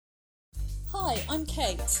Hi, I'm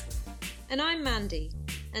Kate. And I'm Mandy,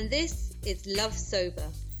 and this is Love Sober,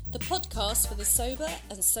 the podcast for the sober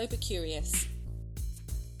and sober curious.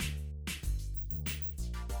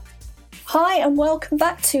 Hi and welcome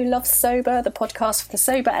back to Love Sober, the podcast for the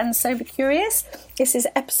sober and sober curious. This is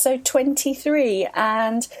episode 23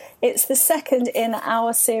 and it's the second in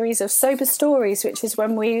our series of sober stories, which is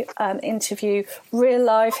when we interview real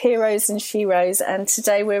life heroes and sheroes. And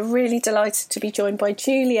today we're really delighted to be joined by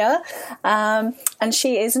Julia, and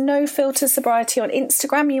she is No Filter Sobriety on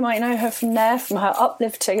Instagram. You might know her from there, from her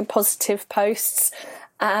uplifting and positive posts.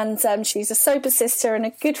 And she's a sober sister and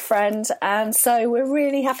a good friend. And so we're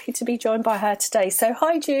really happy to be joined by her today. So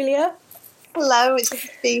hi, Julia. Hello, it's good to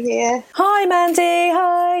be here. Hi, Mandy.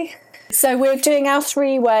 Hi. So we're doing our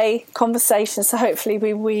three-way conversation. So hopefully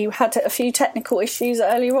we had a few technical issues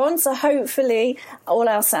earlier on. So hopefully all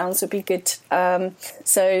our sounds will be good.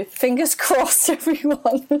 So fingers crossed,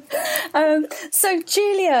 everyone. So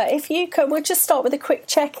Julia, if you could, we'll just start with a quick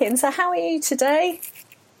check-in. So how are you today?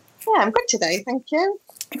 Yeah, I'm good today, thank you.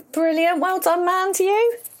 Brilliant. Well done, man, to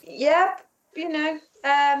you. Yeah,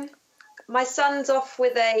 my son's off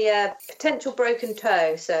with a potential broken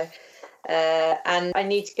toe, so and I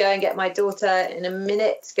need to go and get my daughter in a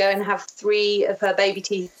minute to go and have 3 of her baby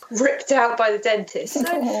teeth ripped out by the dentist. So.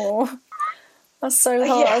 Oh, that's so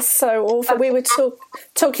hard. Yeah. That's so awful. We were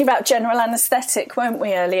talking about general anaesthetic, weren't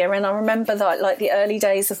we, earlier? And I remember that, like the early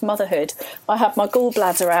days of motherhood, I had my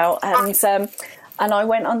gallbladder out and I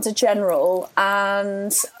went under general,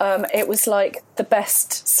 and it was like the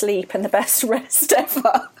best sleep and the best rest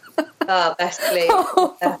ever. Oh, best sleep.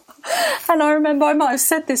 Yeah. And I remember, I might have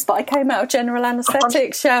said this, but I came out of general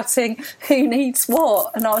anaesthetic shouting, "Who needs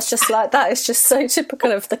what?" And I was just like, that is just so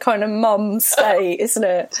typical of the kind of mum state, isn't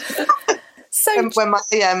it? So when my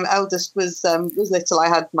eldest was little, I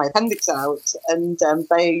had my appendix out, and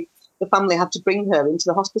the family had to bring her into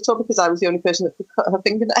the hospital because I was the only person that could cut her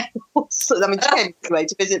fingernails. So, I mean, she came anyway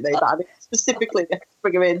to visit me, but I specifically had to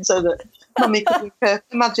bring her in so that Mummy could make her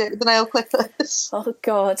magic with the nail clippers. Oh,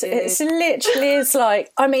 God. It's literally is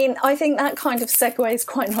like, I mean, I think that kind of segues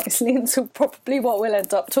quite nicely into probably what we'll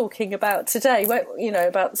end up talking about today, you know,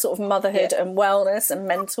 about sort of motherhood and wellness and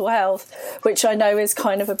mental health, which I know is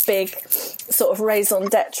kind of a big sort of raison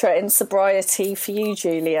d'etre in sobriety for you,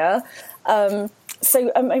 Julia.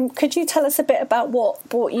 So could you tell us a bit about what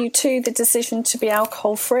brought you to the decision to be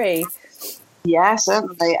alcohol-free? Yeah,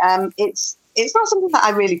 certainly. It's not something that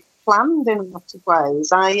I really planned in a lot of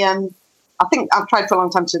ways. I think I've tried for a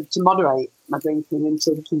long time to moderate my drinking and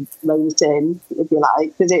to rein it in, if you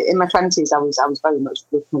like, because in my 20s I was very much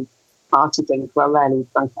a party drinker. I rarely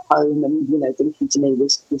drank at home, and, you know, drinking to me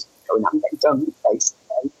was going out and getting drunk,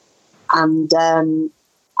 basically. And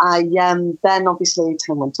I then obviously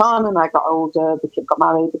time went on and I got older, got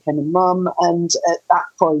married, became a mum, and at that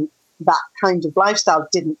point that kind of lifestyle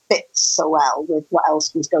didn't fit so well with what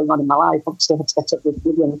else was going on in my life. Obviously I had to get up with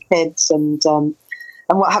young kids and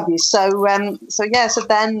what have you. So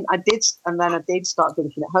then I did start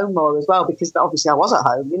drinking at home more as well, because obviously I was at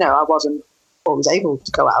home, you know, I wasn't always able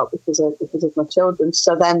to go out because of my children.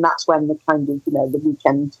 So then that's when the kind of, you know, the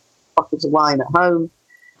weekend bottles of wine at home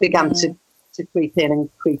began to creep in and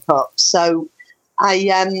creep up. So I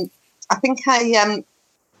think I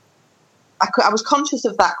was conscious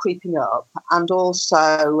of that creeping up, and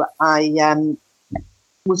also I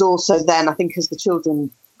was also then, I think, as the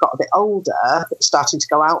children got a bit older, starting to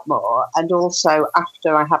go out more, and also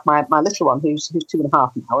after I had my little one, who's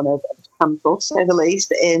 2.5 now, and a handful to say the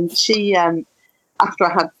least, and she after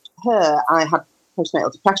I had her, I had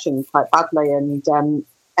postnatal depression quite badly, and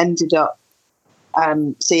ended up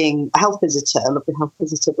seeing a health visitor, a lovely health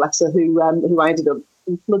visitor, bless her, who I ended up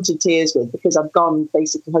in floods of tears with, because I'd gone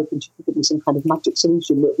basically hoping she could give me some kind of magic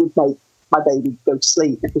solution that would make my baby go to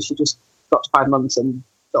sleep, because she just got to 5 months and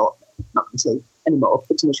thought, not going to sleep anymore,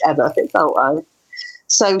 pretty much ever, it felt like.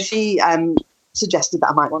 So she suggested that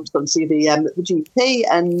I might want to go and see the GP,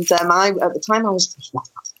 and I, at the time, I was thinking,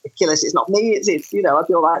 that's ridiculous, it's not me, it's you know, I'd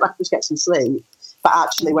be all right, I could just get some sleep. But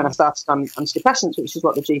actually, when I started on antidepressants, which is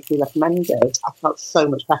what the GP recommended, I felt so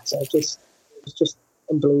much better. It was just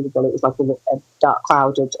unbelievable. It was like a dark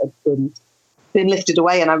cloud had been lifted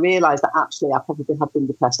away, and I realised that actually I probably had been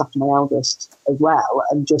depressed after my eldest as well,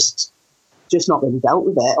 and just not really dealt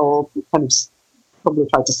with it, or kind of probably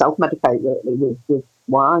tried to self-medicate really with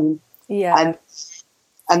wine. Yeah.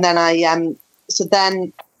 And then so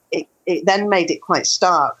then it then made it quite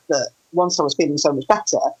stark that once I was feeling so much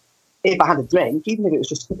better, if I had a drink, even if it was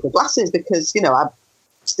just a couple of glasses, because, you know, I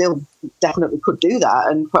still definitely could do that,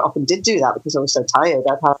 and quite often did do that because I was so tired.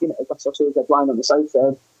 I'd have, you know, a glass or two of red wine on the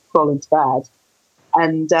sofa, crawl into bed.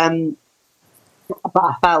 And But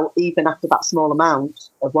I felt even after that small amount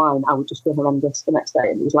of wine, I would just feel horrendous the next day.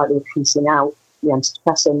 And it was like they were cancelling out the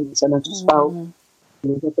antidepressants, and I just felt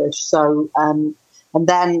really rubbish. So, and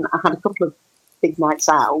then I had a couple of big nights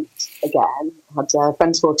out again. I had a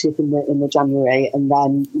friend's 40th in the January, and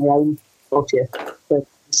then my own 40th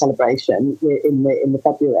celebration in the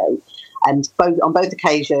February. And on both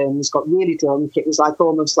occasions, got really drunk. It was like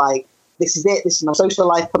almost like, this is it. This is my social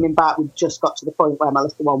life coming back. We just got to the point where my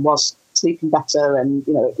little one was sleeping better, and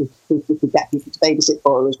if we could get people to babysit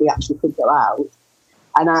for us, we actually could go out.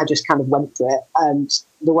 And I just kind of went for it. And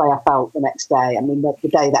the way I felt the next day, I mean, the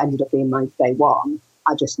day that ended up being my day one,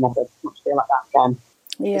 I just never feel like that again.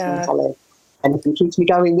 Yeah. Anything keeps me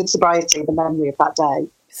going with sobriety, the memory of that day.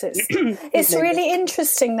 So it's really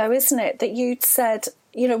interesting, though, isn't it, that you'd said,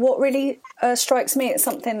 what really strikes me, it's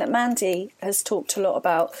something that Mandy has talked a lot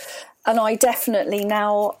about. And I definitely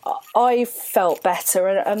now, I've felt better,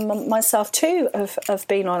 and myself too, have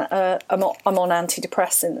been on, I'm on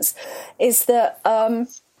antidepressants, is that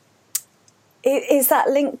is that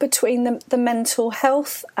link between the mental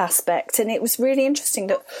health aspect. And it was really interesting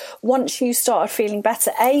that once you started feeling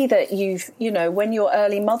better, that when you're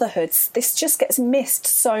early motherhoods, this just gets missed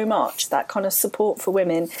so much, that kind of support for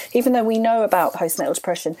women, even though we know about postnatal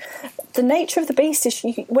depression. The nature of the beast is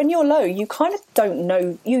when you're low, you kind of don't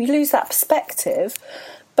know, you lose that perspective.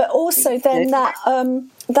 But also then that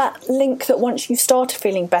link that once you started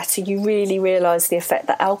feeling better, you really realise the effect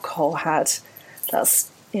that alcohol had.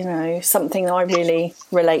 That's something I really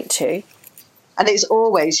relate to. And it's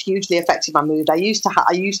always hugely affected my mood. I used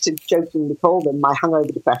to jokingly call them my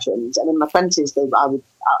hangover depressions. And in my 20s, I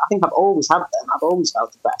think I've always had them. I've always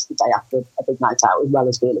felt depressed the day after a big night out, as well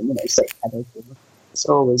as feeling, sick. It's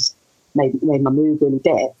always made my mood really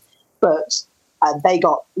dip. But they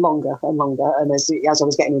got longer and longer. And as I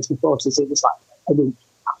was getting into my 40s, it was like a week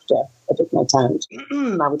after a big night out,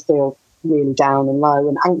 I would feel really down and low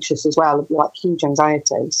and anxious as well, like huge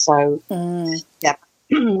anxiety. So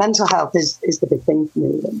mental health is the big thing for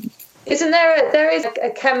me. Isn't there is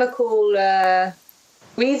a chemical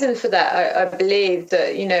reason for that? I believe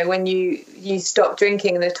that when you stop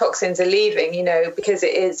drinking and the toxins are leaving, because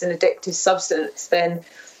it is an addictive substance, then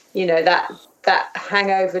that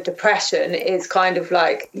hangover depression is kind of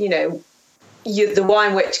like the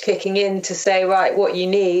wine witch kicking in to say, right, what you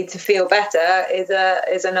need to feel better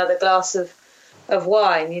is another glass of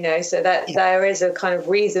wine, so that there is a kind of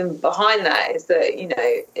reason behind that, is that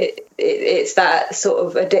it's that sort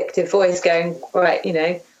of addictive voice going, right,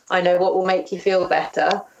 I know what will make you feel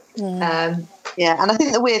better. And I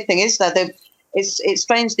think the weird thing is that it's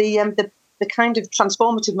strange, the kind of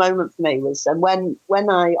transformative moment for me was when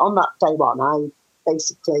I on that day one, I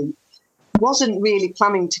basically wasn't really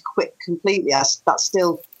planning to quit completely. That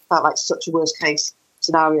still felt like such a worst case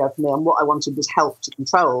scenario for me, and what I wanted was help to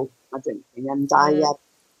control my drinking. And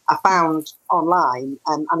I found online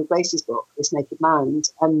Anna Grace's book, This Naked Mind,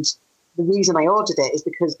 and the reason I ordered it is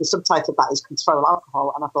because the subtitle of that is Control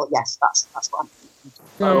Alcohol, and I thought, yes, that's what I'm going to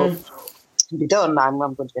control. It can be done. I'm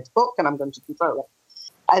going to get a book and I'm going to control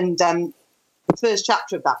it. And the first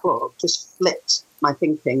chapter of that book just flipped my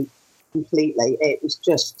thinking completely. It was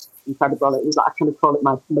just incredible. It was like, I kind of call it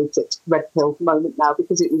my Matrix red pill moment now,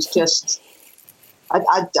 because it was just,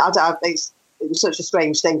 it was such a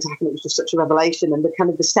strange thing to happen. It was just such a revelation. And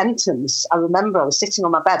the sentence, I remember I was sitting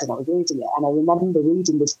on my bed and I was reading it, and I remember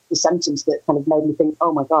reading the sentence that kind of made me think,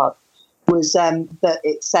 oh my God, was that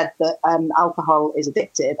it said that alcohol is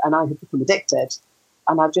addictive, and I had become addicted.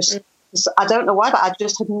 And I don't know why, but I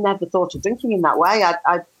just had never thought of drinking in that way.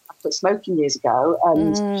 I quit smoking years ago,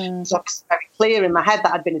 and so it was very clear in my head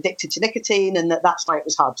that I'd been addicted to nicotine, and that's why it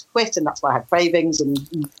was hard to quit, and that's why I had cravings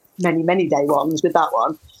and many, many day ones with that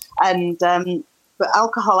one. And but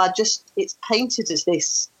alcohol, it's painted as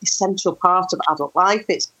this essential part of adult life.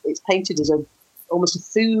 It's painted as almost a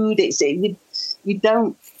food. You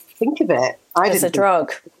don't think of it. As a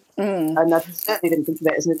drug. And I certainly didn't think of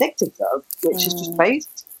it as an addictive drug, which is just crazy.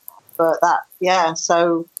 But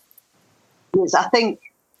so yes, I think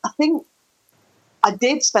I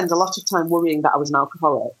did spend a lot of time worrying that I was an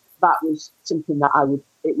alcoholic. That was something that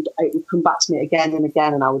it would come back to me again and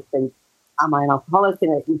again, and I would think, am I an alcoholic?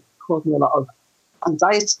 And it would cause me a lot of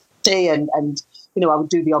anxiety, and I would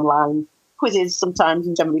do the online quizzes sometimes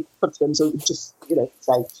and generally put them, so it would just say you're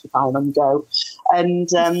fine on go. And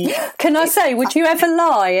can I say, would you ever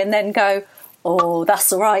lie and then go, oh,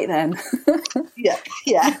 that's all right then? Yeah.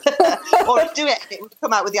 Or I'd do it and it would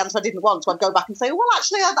come out with the answer I didn't want, so I'd go back and say, well,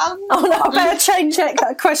 actually, I better change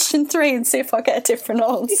question 3 and see if I get a different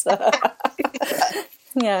answer.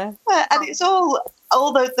 Yeah. And it's all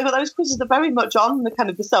those quizzes are very much on the kind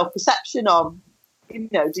of the self-perception of you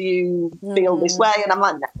know, do you feel this way? And I'm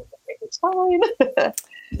like, no, it's fine.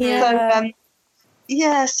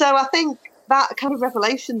 So I think that kind of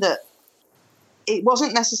revelation that it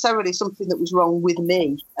wasn't necessarily something that was wrong with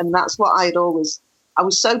me, and that's what I was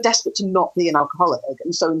so desperate to not be an alcoholic,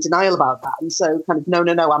 and so in denial about that, and so kind of no,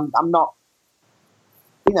 I'm not,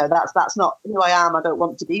 you know, that's not who I am. I don't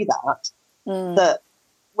want to be that. That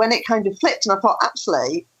when it kind of flipped, and I thought,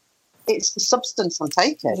 actually, it's the substance I'm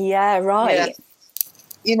taking. Yeah, right. Yeah.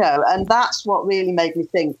 You know, and that's what really made me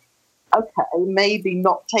think, okay, maybe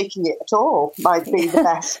not taking it at all might be the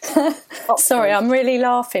best. Sorry, I'm really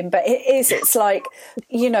laughing, but it is. It's like,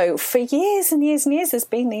 you know, for years and years and years, there's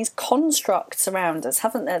been these constructs around us,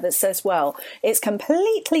 haven't there, that says, well, it's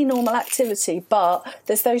completely normal activity, but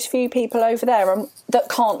there's those few people over there that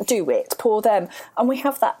can't do it, poor them. And we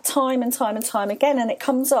have that time and time and time again, and it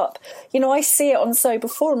comes up. You know, I see it on sober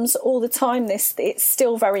forums all the time. It's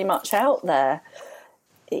still very much out there.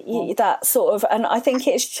 That sort of, and I think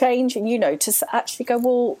it's changing, you know, to actually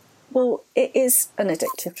go, well, it is an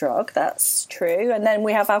addictive drug, that's true. And then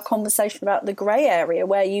we have our conversation about the grey area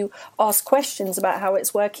where you ask questions about how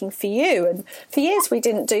it's working for you. And for years we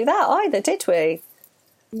didn't do that either, did we?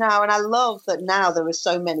 No, and I love that now there are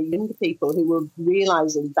so many younger people who are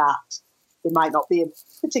realising that they might not be a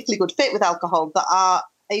particularly good fit with alcohol, that are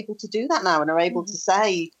able to do that now and are able to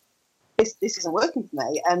say, this isn't working for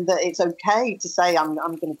me, and that it's okay to say I'm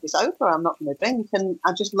going to be sober, I'm not going to drink, and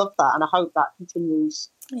I just love that, and I hope that continues.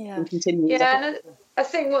 And I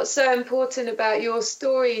think what's so important about your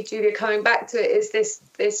story, Julia, coming back to it, is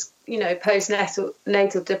this you know,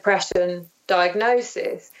 postnatal depression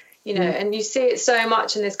diagnosis, you know, and you see it so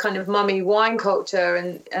much in this kind of mummy wine culture,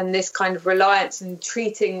 and this kind of reliance and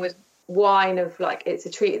treating with wine of like it's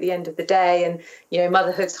a treat at the end of the day, and you know,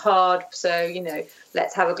 motherhood's hard, so you know,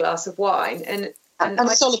 let's have a glass of wine, and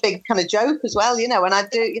it's all a big kind of joke as well, you know. And I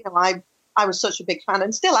do, you know, I was such a big fan,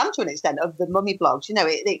 and still am to an extent, of the mummy blogs. You know,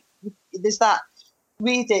 there's that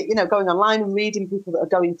reading, you know, going online and reading people that are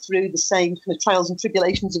going through the same kind of trials and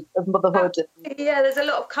tribulations of motherhood. Yeah, there's a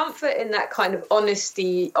lot of comfort in that kind of honest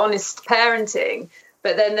parenting,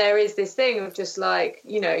 but then there is this thing of just like,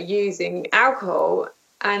 you know, using alcohol.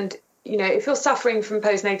 And you know, if you're suffering from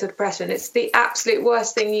postnatal depression, it's the absolute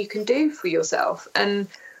worst thing you can do for yourself. And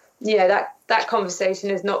yeah, that conversation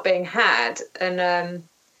is not being had, and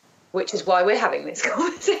which is why we're having this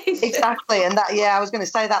conversation. Exactly, and that, I was going to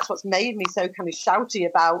say that's what's made me so kind of shouty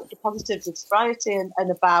about the positives of sobriety and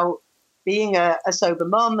about being a sober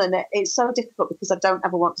mum. And it's so difficult because I don't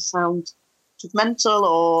ever want to sound judgmental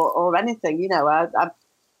or anything. You know,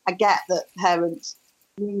 I get that parents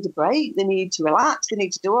need a break, they need to relax, they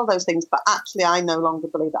need to do all those things, but actually I no longer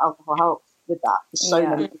believe that alcohol helps with that for so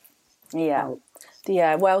many people.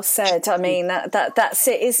 Yeah, well said. I mean, that's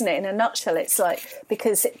it, isn't it? In a nutshell, it's like,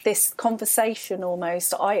 because this conversation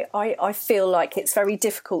almost, I feel like it's very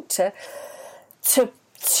difficult to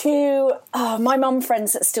my mum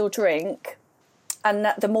friends that still drink, and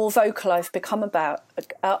that the more vocal I've become about,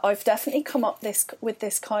 I've definitely come up with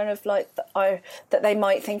this kind of like that they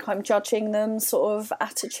might think I'm judging them sort of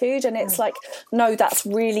attitude, and it's like, no, that's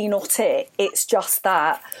really not it. It's just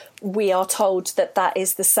that we are told that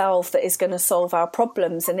is the salve that is going to solve our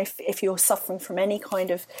problems, and if you're suffering from any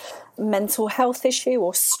kind of mental health issue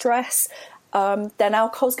or stress, then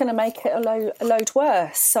alcohol's going to make it a load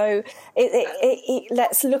worse. So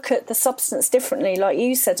let's look at the substance differently, like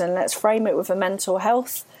you said, and let's frame it with a mental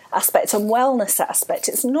health aspect and wellness aspect.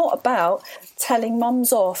 It's not about telling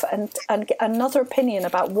mums off and another opinion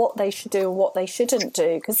about what they should do and what they shouldn't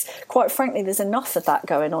do, because quite frankly, there's enough of that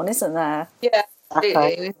going on, isn't there? Yeah,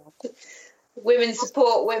 absolutely. Women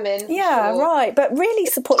support women. Yeah, right. But really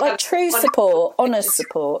support, like true support, honest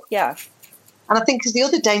support. Yeah. And I think because the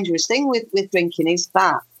other dangerous thing with drinking is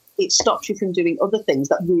that it stops you from doing other things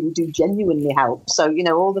that really do genuinely help. So, you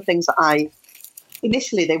know, all the things that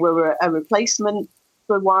initially they were a replacement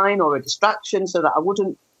for wine or a distraction so that I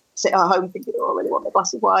wouldn't sit at home thinking, oh, I really want a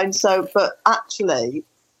glass of wine. So, but actually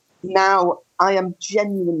now I am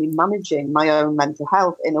genuinely managing my own mental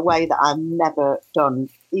health in a way that I've never done,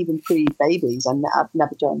 even pre-babies, and I've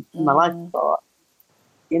never done in my life before.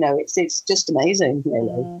 You know, it's just amazing,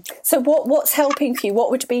 really. So what's helping for you?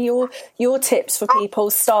 What would be your tips for people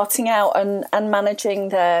starting out and managing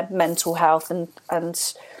their mental health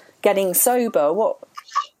and getting sober? What?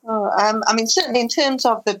 I mean, certainly in terms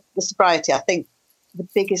of the sobriety, I think the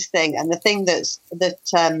biggest thing, and the thing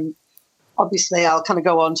that obviously I'll kind of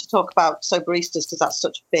go on to talk about Soberistas, because that's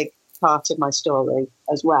such a big part of my story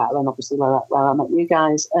as well, and obviously where I met you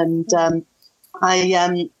guys. And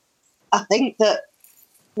I think that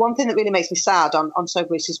one thing that really makes me sad on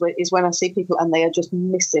Sober East is when I see people and they are just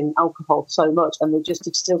missing alcohol so much, and they've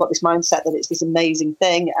still got this mindset that it's this amazing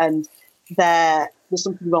thing, and there's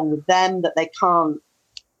something wrong with them, that they can't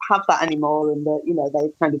have that anymore, and that, you know,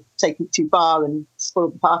 they've kind of taken it too far and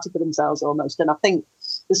spoiled the party for themselves almost. And I think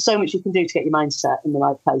there's so much you can do to get your mindset in the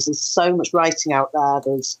right place. There's so much writing out there.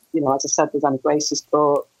 There's, you know, as I said, there's Annie Grace's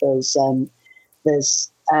book. There's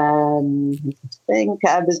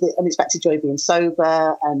the Unexpected Joy of Being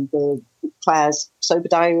Sober, and the Claire's Sober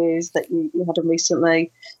Diaries that you had on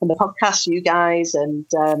recently, and the podcast, you guys, and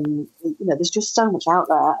you know, there's just so much out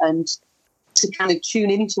there, and to kind of tune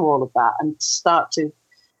into all of that and start to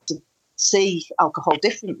see alcohol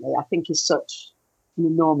differently, I think is such an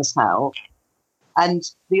enormous help. And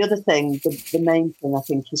the other thing, the main thing, I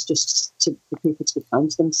think, is just for people to be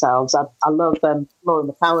kind to themselves. I love Laura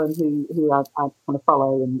McCowan, who I kind of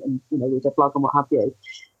follow and you know, read her blog and what have you.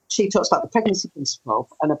 She talks about the pregnancy principle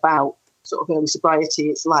and about sort of early sobriety.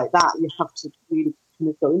 It's like that. You have to really kind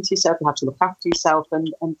of go into yourself. You have to look after yourself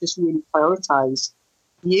and just really prioritise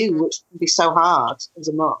you, which can be so hard as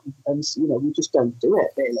a mum. And, you know, we just don't do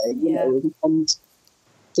it, really, you know, and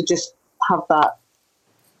to just have that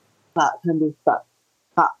kind of that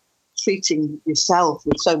treating yourself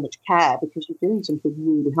with so much care, because you're doing something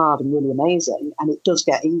really hard and really amazing, and it does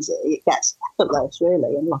get easy. It gets effortless,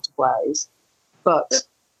 really, in a lot of ways. But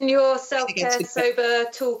your self-care sober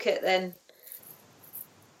toolkit, then?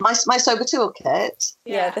 My sober toolkit?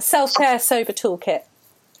 Yeah, the self-care sober toolkit.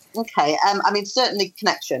 Okay, I mean, certainly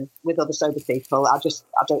connection with other sober people. I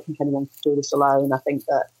don't think anyone can do this alone. I think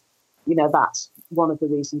that, you know, that's one of the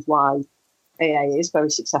reasons why AA is very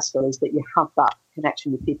successful, is that you have that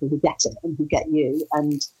connection with people who get it and who get you.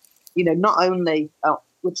 And, you know, not only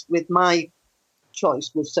with my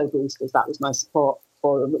choice with Sober Easters, that was my support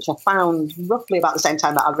forum, which I found roughly about the same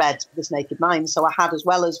time that I read This Naked Mind. So I had, as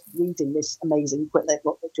well as reading this amazing Quit Lit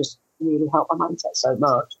book that just really helped my mindset so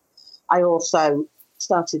much, I also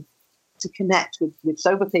started to connect with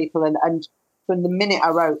sober people. And from the minute I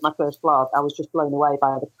wrote my first blog, I was just blown away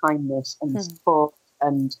by the kindness and the support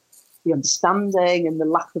and the understanding and the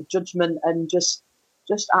lack of judgment, and just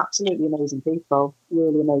absolutely amazing people,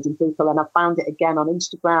 really amazing people. And I found it again on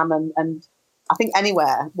Instagram, and I think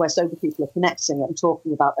anywhere where sober people are connecting and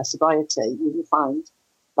talking about their sobriety, you will find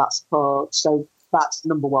that support. So that's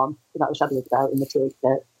number one, that which I'd looked out in the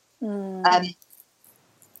toolkit.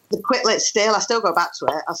 The Quit Lit, I still go back to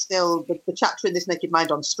it. The chapter in This Naked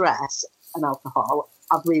Mind on stress and alcohol,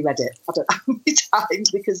 I've reread it I don't know how many times,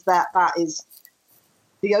 because that is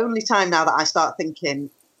the only time now that I start thinking,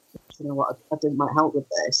 you know what, I think might help with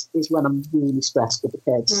this, is when I'm really stressed with the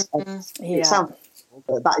kids. It sounds awful,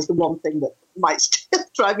 but that is the one thing that might still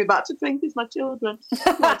drive me back to drink, is my children.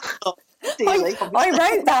 I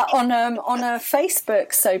wrote that on a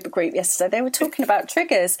Facebook sober group yesterday. They were talking about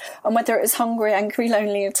triggers and whether it was hungry, angry,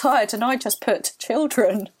 lonely and tired, and I just put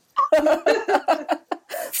children.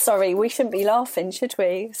 Sorry, we shouldn't be laughing, should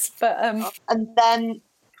we? But and then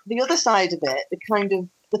the other side of it,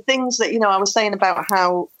 the things that, you know, I was saying about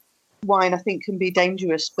how wine, I think, can be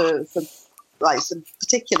dangerous for like some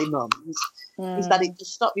particularly mums, is that it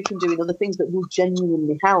just stops you from doing other things that will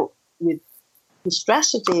genuinely help with the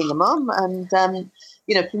stress of being a mum. And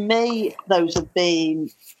you know, for me, those have been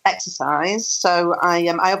exercise. So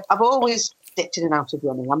I've always dipped in and out of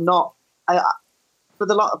running. I'm not for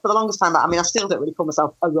the longest time. I mean, I still don't really call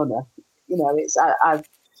myself a runner. You know,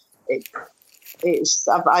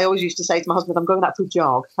 I always used to say to my husband, I'm going out for a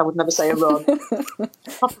jog. I would never say a run.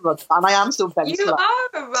 Not a run. And I am still very slow. You are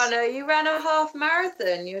a runner. You ran a half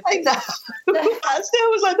marathon. I know. I still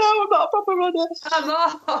was like, no, I'm not a proper runner. Come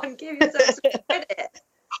on, give yourself some credit.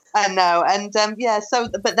 I know. And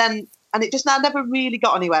and it just, I never really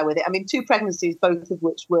got anywhere with it. I mean, 2 pregnancies, both of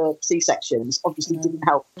which were C-sections, obviously didn't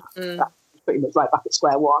help. That was pretty much right back at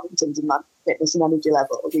square one in terms of my fitness and energy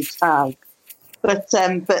level each time. But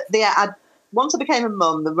yeah, once I became a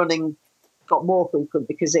mum, the running got more frequent,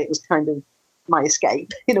 because it was kind of my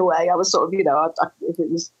escape in a way. I was sort of, you know, if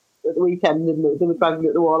it was at the weekend and they were driving me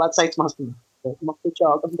at the wall, I'd say to my husband, I'm off the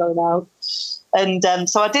jog, I'm going out. And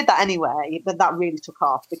so I did that anyway, but that really took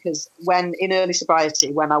off, because when in early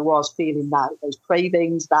sobriety, when I was feeling those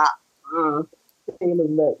cravings, that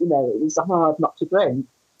feeling that, you know, it was hard not to drink,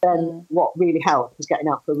 then what really helped was getting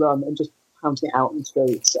out for a run and just pounding it out in the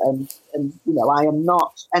streets. And you know, I am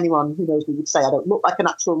not, anyone who knows me would say I don't look like a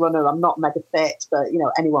natural runner. I'm not mega fit, but, you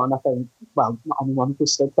know, anyone, I think, well, not anyone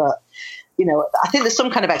obviously, but, you know, I think there's some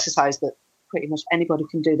kind of exercise that pretty much anybody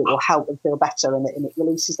can do that will help them feel better, and it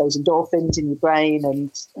releases those endorphins in your brain,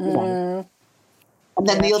 and you know. And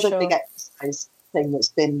then the other big exercise thing that's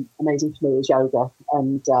been amazing for me is yoga.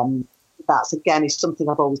 And that's, again, is something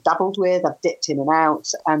I've always dabbled with. I've dipped in and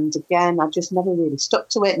out. And again, I just never really stuck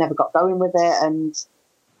to it, never got going with it. And,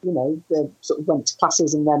 sort of went to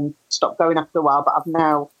classes and then stopped going after a while. But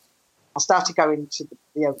I started going to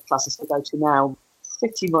the yoga classes I go to now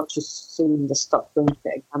pretty much as soon as I stopped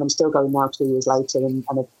drinking. And I'm still going now 2 years later, and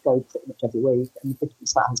I go pretty much every week. And the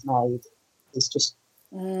difference that has made is just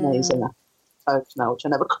amazing. Now, which I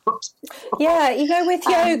never could. Yeah, with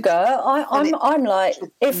yoga, I'm like,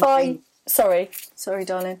 if I sorry,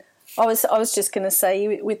 darling, I was just going to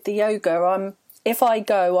say, with the yoga, if I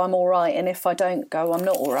go, I'm all right, and if I don't go, I'm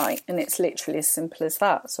not all right, and it's literally as simple as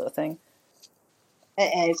that sort of thing.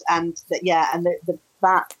 It is, and that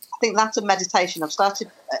I think that's a meditation. I've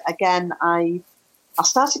started again. I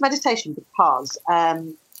started meditation because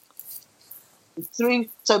through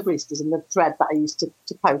Soberistas and the thread that I used to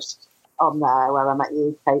post on there where I met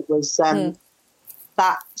you, Kate, was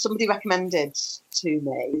that somebody recommended to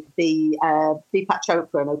me the Deepak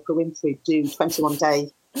Chopra and Oprah Winfrey do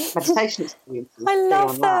 21-day meditation experiences. I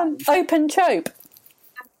love them. Open Chope.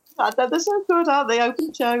 They're so good, aren't they?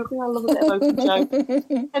 Open Chope. I love a bit of Open Chope.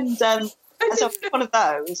 And so one of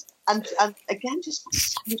those, and again, just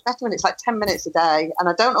so much better when it's like 10 minutes a day. And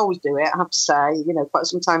I don't always do it, I have to say. Quite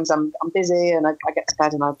sometimes I'm busy and I get to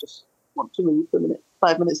bed and I just want to read for a minute,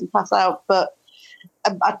 5 minutes and pass out. But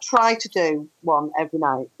I try to do one every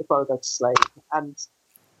night before I go to sleep. And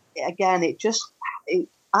again, it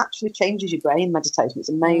actually changes your brain, meditation. It's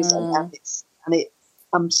amazing. And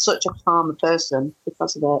I'm such a calmer person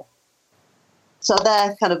because of it. So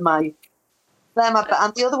they're kind of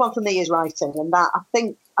and the other one for me is writing. And that, I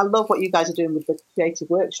think, I love what you guys are doing with the creative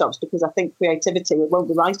workshops, because I think creativity, it won't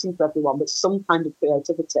be writing for everyone, but some kind of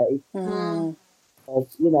creativity.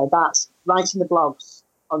 That's writing the blogs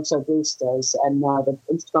on Soberistas and the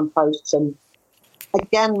Instagram posts. And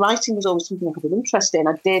again, writing was always something I had an interest in.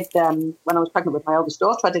 I did, when I was pregnant with my eldest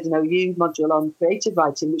daughter, I did an OU module on creative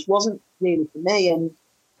writing, which wasn't really for me. And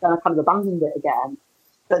then I kind of abandoned it again.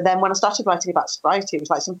 But then when I started writing about sobriety, it was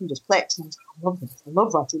like something just clicked. And I was like, I love this. I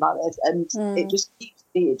love writing about this. And it just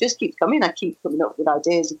keeps coming. I keep coming up with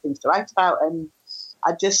ideas of things to write about. And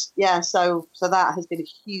I just, so that has been a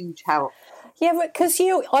huge help. Yeah, because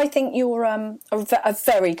I think you're a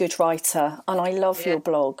very good writer, and I love your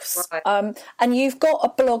blogs. Right. And you've got a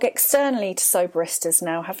blog externally to Soberistas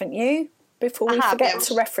now, haven't you? Before we forget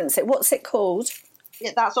to reference it, what's it called?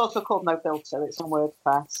 Yeah, that's also called No Filter. It's on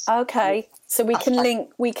WordPress. Okay, so we can link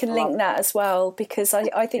that as well, because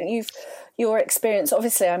I think your experience.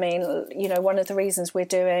 Obviously, I mean, one of the reasons we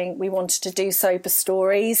wanted to do Sober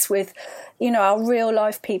Stories with, our real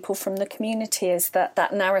life people from the community is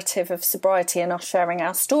that narrative of sobriety and us sharing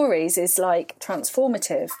our stories is like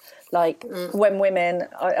transformative. Like when women,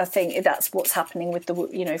 I think that's what's happening with the,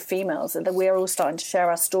 females, that we're all starting to share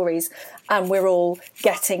our stories and we're all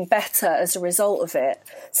getting better as a result of it.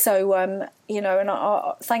 So, and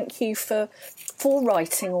I thank you for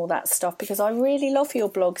writing all that stuff, because I really love your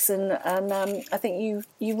blogs and I think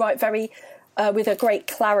you write very, with a great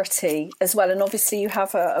clarity as well. And obviously you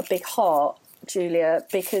have a big heart, Julia,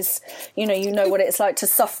 because you know what it's like to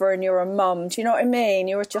suffer, and you're a mum. Do you know what I mean?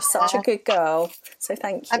 You're just such a good girl. So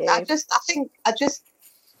thank you. I just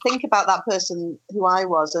think about that person who I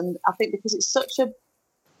was, and I think because it's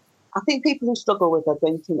I think people who struggle with their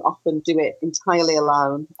drinking often do it entirely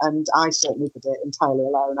alone, and I certainly did it entirely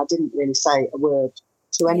alone. I didn't really say a word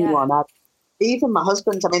to anyone. Yeah. Even my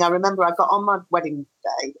husband. I mean, I remember I got on my wedding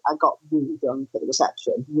day. I got really drunk at the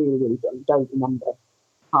reception. Really, really drunk. Don't remember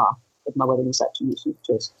half of my wedding reception, which was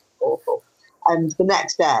just awful. And the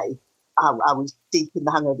next day, I was deep in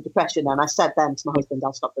the hangover depression, and I said then to my husband,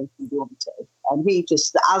 I'll stop drinking, do you want me to? And he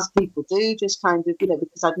just, as people do, just kind of,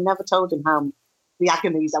 because I'd never told him how the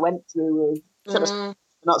agonies I went through with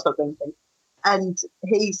not stop drinking. And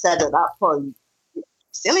he said at that point,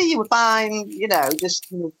 silly, you were fine,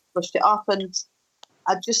 just brushed it off. And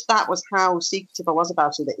that was how secretive I was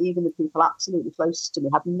about it, that even the people absolutely closest to me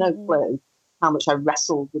had no clue how much I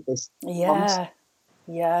wrestled with this. Yeah.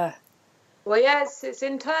 Well, yes, it's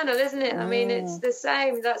internal, isn't it? I mean, it's the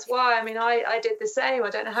same. That's why, I mean, I did the same.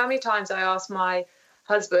 I don't know how many times I asked my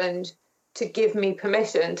husband to give me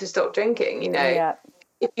permission to stop drinking,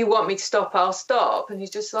 If you want me to stop, I'll stop. And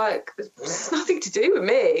he's just like, it's nothing to do with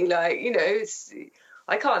me. Like,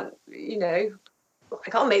 I can't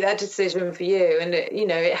make that decision for you. And,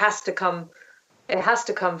 it has to come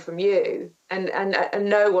from you. And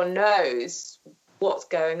no one knows what's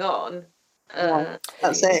going on.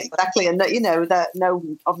 That's it, exactly. And that you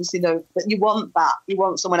want that. You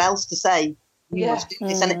want someone else to say You must do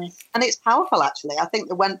this. And it's powerful, actually. I think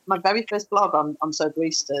that when my very first blog on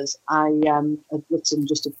Soberistas, I had written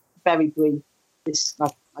just a very brief, this is my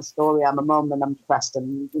story, I'm a mum and I'm depressed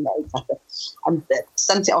and, etc. And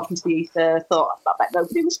sent it off into the ether, thought, I bet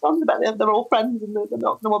nobody responded, I bet they're all friends and they're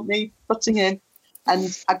not going to want me putting in.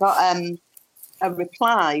 And I got a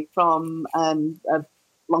reply from a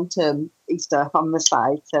long-term Easter on the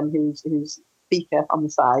site, who's speaker on the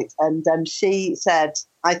site, and she said,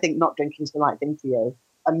 I think not drinking is the right thing for you.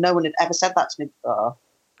 And no one had ever said that to me before.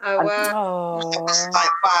 Oh, wow. It was like,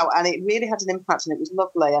 wow. And it really had an impact and it was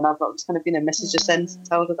lovely. And I've got kind of, message to send to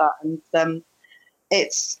tell her that. And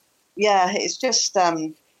it's just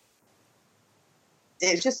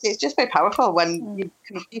very powerful when you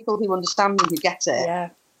kind of people who understand and who get it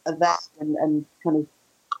are there and kind of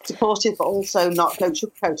supportive, but also don't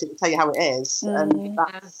sugarcoat it and tell you how it is. And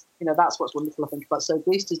that's what's wonderful, I think, about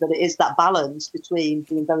Soberistas, that it is that balance between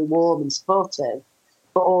being very warm and supportive,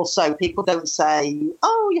 but also people don't say,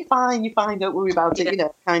 oh, you're fine, don't worry about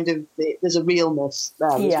it. Kind of, there's a realness there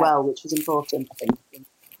as well, which is important, I think.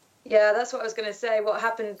 Yeah, that's what I was going to say. What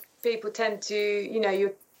happens, people tend to,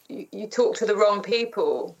 you talk to the wrong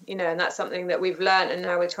people, and that's something that we've learned, and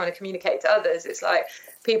now we're trying to communicate to others. It's like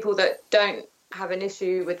people that don't have an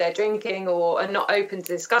issue with their drinking or are not open to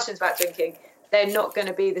discussions about drinking, they're not going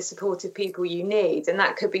to be the supportive people you need. And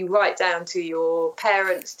that could be right down to your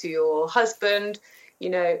parents, to your husband,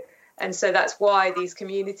 and so that's why these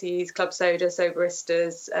communities, Club Soda,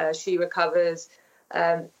 Soberistas, She Recovers,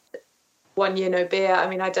 1 Year No Beer. I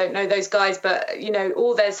mean, I don't know those guys, but,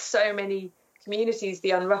 there's so many communities,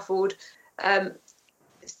 the Unruffled.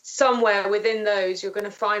 Somewhere within those, you're going to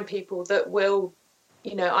find people that will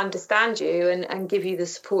understand you and give you the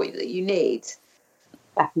support that you need.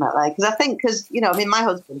 Definitely. Because I think, my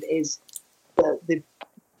husband is the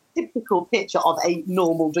typical picture of a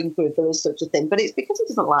normal drinker, if there is such a thing, but it's because he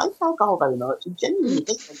doesn't like alcohol very much. He genuinely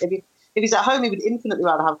doesn't. If he's at home, he would infinitely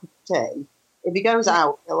rather have a cup of tea. If he goes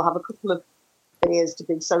out, he'll have a couple of beers to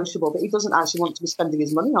be sociable, but he doesn't actually want to be spending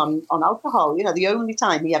his money on alcohol. The only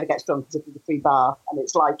time he ever gets drunk is if there's a free bar, and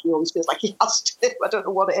it's like he always feels like he has to. I don't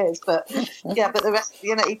know what it is, but but the rest,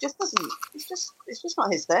 he just doesn't. It's just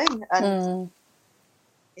not his thing, and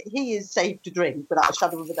he is safe to drink without a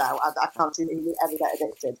shadow of a doubt. I can't see him ever get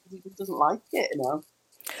addicted because he just doesn't like it.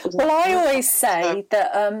 Well, I always say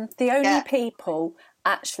that the only people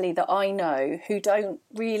actually that I know who don't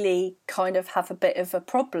really kind of have a bit of a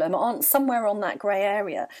problem aren't somewhere on that grey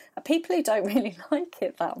area are people who don't really like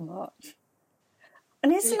it that much.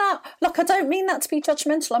 And isn't that, I don't mean that to be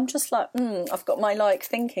judgmental, I'm just like, I've got my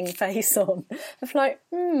thinking face on of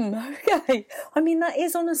okay. I mean, that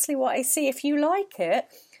is honestly what I see. If you like it,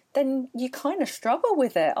 then you kind of struggle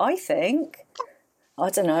with it, I think. I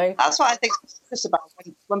don't know. That's what I think it's about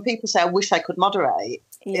when people say, I wish I could moderate.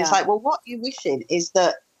 Yeah. It's like, well, what you're wishing is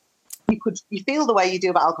that you feel the way you do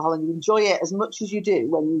about alcohol and you enjoy it as much as you do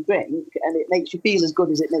when you drink, and it makes you feel as good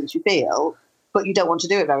as it makes you feel, but you don't want to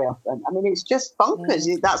do it very often. I mean, it's just bonkers.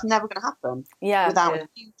 That's never going to happen. Yeah. Without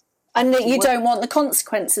and that you don't want the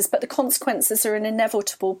consequences, but the consequences are an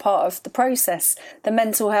inevitable part of the process. The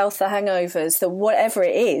mental health, the hangovers, the whatever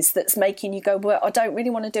it is that's making you go, well, I don't really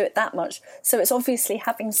want to do it that much. So it's obviously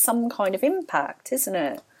having some kind of impact, isn't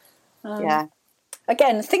it? Yeah.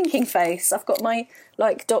 Again, thinking face. I've got my,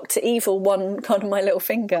 Dr. Evil one kind of my little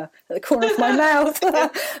finger at the corner of my mouth.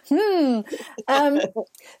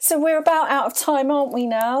 So we're about out of time, aren't we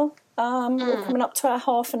now? We're coming up to our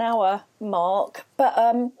half an hour mark.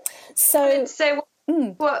 But so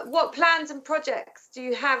what plans and projects do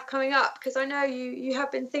you have coming up? Because I know you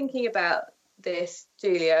have been thinking about this,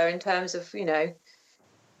 Julia, in terms of, Yeah,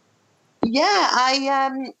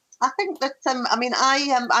 I think that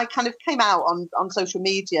I kind of came out on social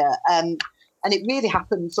media, and it really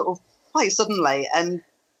happened sort of quite suddenly, and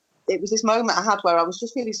it was this moment I had where I was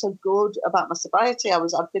just feeling so good about my sobriety.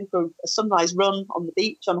 I'd been for a sunrise run on the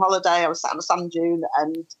beach on holiday. I was sat on a sand dune,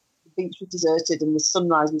 and the beach was deserted, and the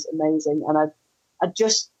sunrise was amazing, and I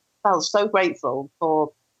just felt so grateful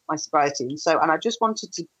for my sobriety, and I just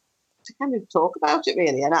wanted to kind of talk about it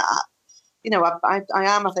really, and I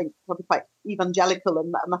am, I think, probably quite evangelical,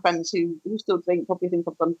 and my friends who still drink probably think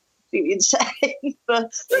I've gone completely insane.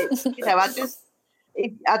 But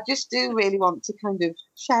I just do really want to kind of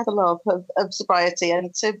share the love of sobriety,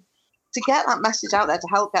 and to get that message out there, to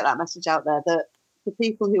help get that message out there, that for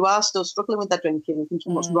people who are still struggling with their drinking and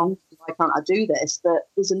thinking, what's wrong? Why can't I do this? That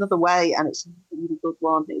there's another way, and it's a really good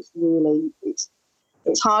one.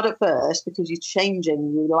 It's hard at first because you're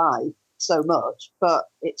changing your life so much, but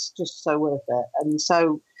it's just so worth it. And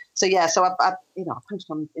so I post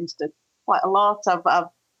on Insta quite a lot. I've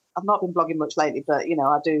I've not been blogging much lately, but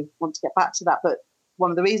I do want to get back to that. But one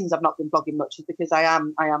of the reasons I've not been blogging much is because I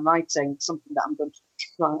am writing something that I'm going to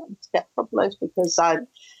try to get published, because I've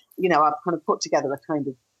kind of put together a kind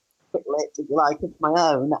of quick lit, if you like, of my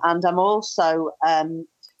own, and I'm also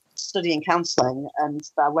studying counselling, and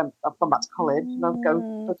I've gone back to college, and I'm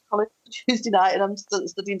going to college Tuesday night, and I'm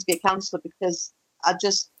studying to be a counsellor, because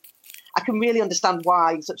I can really understand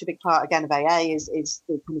why such a big part again of AA is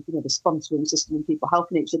the kind of the sponsoring system and people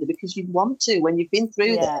helping each other, because you want to, when you've been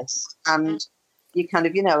through this, and you kind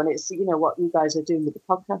of and it's what you guys are doing with the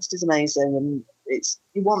podcast is amazing, and it's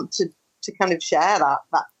you want to kind of share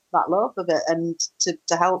that love of it, and to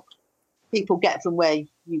help people get from where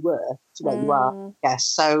you were to where you are, I guess.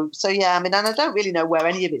 So yeah, I mean, and I don't really know where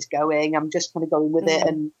any of it's going. I'm just kind of going with it,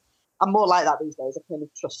 and I'm more like that these days. I kind of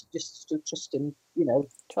trust in,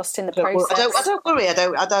 trust in the process. I don't worry. I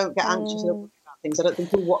don't get anxious. I don't worry about things. I don't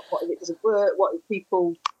think, what if it doesn't work? What if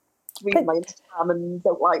people read my Instagram and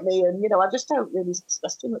don't like me? And I just don't really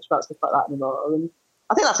stress too much about stuff like that anymore. And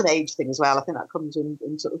I think that's an age thing as well. I think that comes in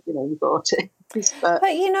sort of, in 40.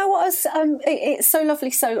 But you know what? It's so lovely.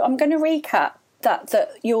 So I'm going to recap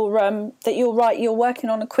that you're working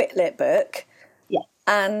on a quick lit book,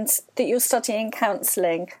 and that you're studying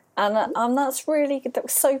counselling, and that's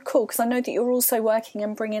so cool, because I know that you're also working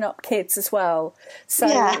and bringing up kids as well. So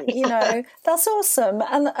that's awesome.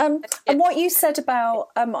 And what you said about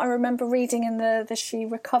I remember reading in the She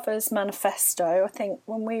Recovers manifesto, I think,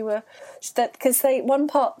 when we were because one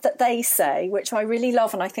part that they say, which I really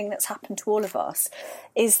love, and I think that's happened to all of us,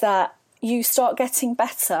 is that you start getting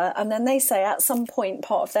better, and then they say at some point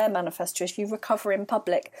part of their manifesto is you recover in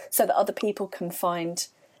public so that other people can find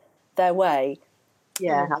their way.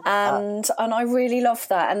 Yeah, and I really love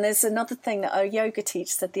that. And there's another thing that a yoga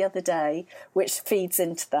teacher said the other day, which feeds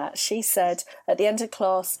into that. She said at the end of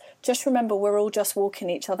class, just remember we're all just walking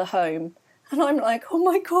each other home. And I'm like, oh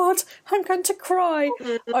my God, I'm going to cry.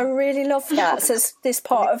 I really love that. So it's this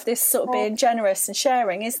part of this sort of being generous and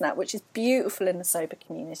sharing, isn't that? Which is beautiful in the sober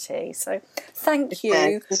community. So thank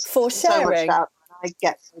you for sharing. So I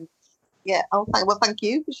get thank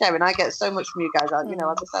you for sharing. I get so much from you guys. I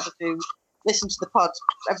just have to listen to the pod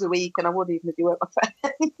every week, and I would even if you weren't my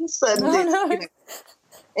friends. And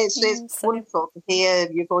it's wonderful to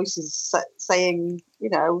hear your voices saying,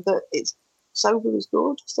 that it's sober is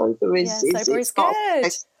good. Sober is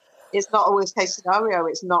good. It's not always case scenario.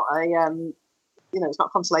 It's not a it's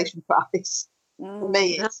not consolation prize. For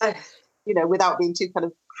me, it's without being too kind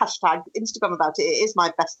of hashtag Instagram about it. It is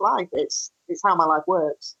my best life. It's how my life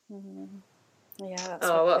works. Yeah. That's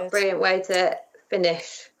what a brilliant way to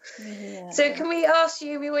finish. Yeah. So can we ask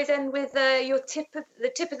you, we always end with your tip of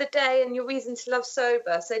the day and your reason to love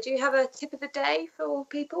sober. So do you have a tip of the day for all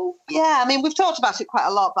people? Yeah, I mean, we've talked about it quite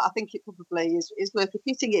a lot, but I think it probably is worth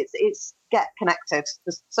repeating. It's get connected.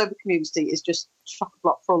 The sober community is just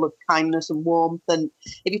chock-a-block full of kindness and warmth, and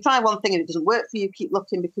if you try one thing and it doesn't work for you, keep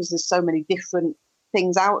looking, because there's so many different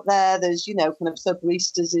things out there. There's kind of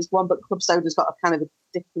Soberistas is one, but Club Soda's got a kind of a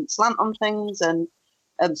different slant on things, and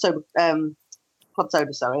Club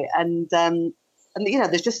Soda, sorry, and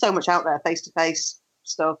there's just so much out there, face-to-face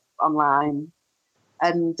stuff, online,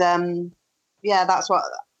 and that's what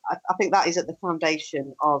I think that is at the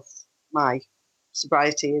foundation of my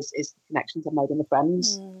sobriety is the connections I've made and the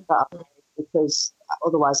friends that I've made, because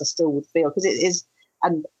otherwise I still would feel, because it is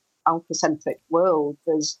an alcohol-centric world.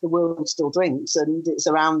 The world still drinks, and it's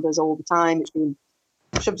around us all the time. It's been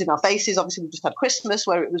shoved in our faces. Obviously, we've just had Christmas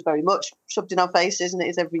where it was very much shoved in our faces, and it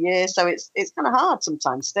is every year. So it's kind of hard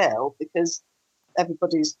sometimes still, because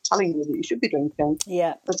everybody's telling you that you should be drinking.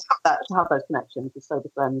 Yeah. But to have those connections with sober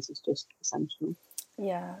friends is just essential.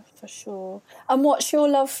 Yeah, for sure. And what's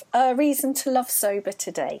your reason to love sober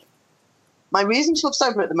today? My reason to love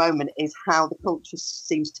sober at the moment is how the culture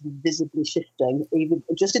seems to be visibly shifting, even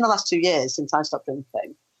just in the last 2 years since I stopped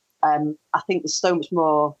drinking. I think there's so much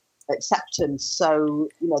more acceptance. So,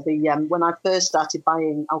 when I first started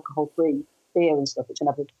buying alcohol-free beer and stuff, which I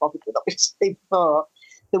never bothered with obviously before,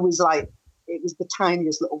 it was the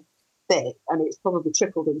tiniest little bit, and it's probably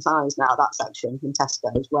tripled in size now, that section in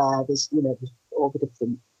Tesco's, where there's all the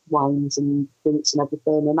different wines and drinks and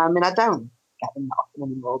everything. And I mean, I don't get them that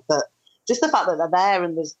often anymore, but just the fact that they're there,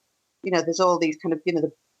 and there's all these kind of,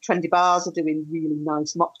 the trendy bars are doing really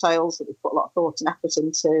nice mocktails that we've put a lot of thought and effort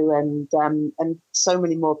into, and so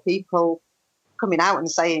many more people coming out and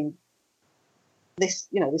saying this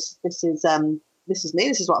is me,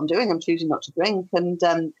 this is what I'm doing, I'm choosing not to drink. And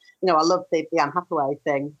I love the Anne Hathaway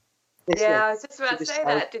thing. I was just about to say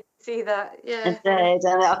that. Did you see that? Yeah. And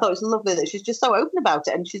I thought it was lovely that she's just so open about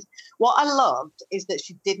it. And what I loved is that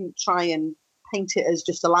she didn't try and paint it as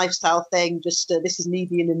just a lifestyle thing. Just this is me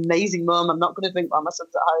being an amazing mum. I'm not going to drink while my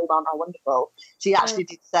son's at home. Aren't I wonderful? She actually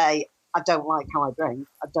did say, I don't like how I drink.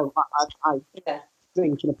 I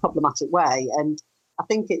drink in a problematic way. And I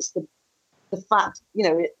think it's the fact,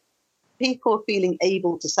 people feeling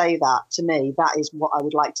able to say that to me, that is what I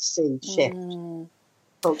would like to see shift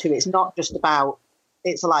culture. It's not just about,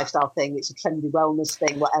 it's a lifestyle thing, it's a trendy wellness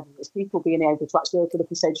thing, whatever. It's people being able to actually open up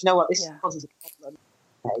and say, do you know what, this causes a problem.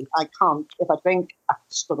 Okay, I can't, if I drink, I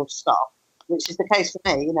struggle to stop, which is the case for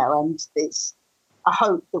me, and I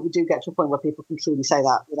hope that we do get to a point where people can truly say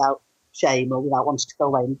that without shame or without wanting to go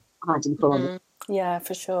away and hide in the corner. Yeah,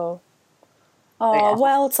 for sure. Oh,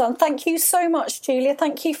 well done. Thank you so much, Julia.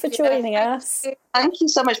 Thank you for joining us. Thank you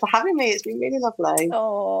so much for having me. It's been really lovely.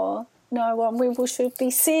 Oh, no, should be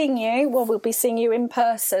seeing you. Well, we'll be seeing you in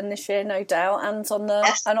person this year, no doubt, and on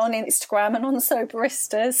on Instagram and on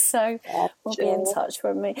Soberistas. So we'll be in touch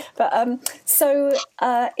when we. But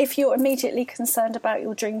if you're immediately concerned about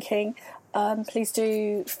your drinking, please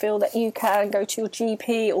do feel that you can go to your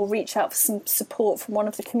GP or reach out for some support from one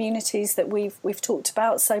of the communities that we've talked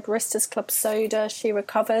about. Soberistas, Club Soda, She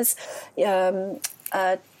Recovers,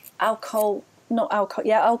 Alcohol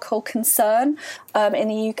Concern in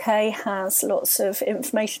the UK has lots of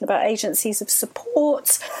information about agencies of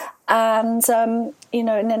support, and and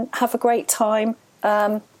then have a great time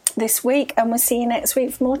this week, and we'll see you next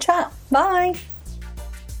week for more chat. Bye.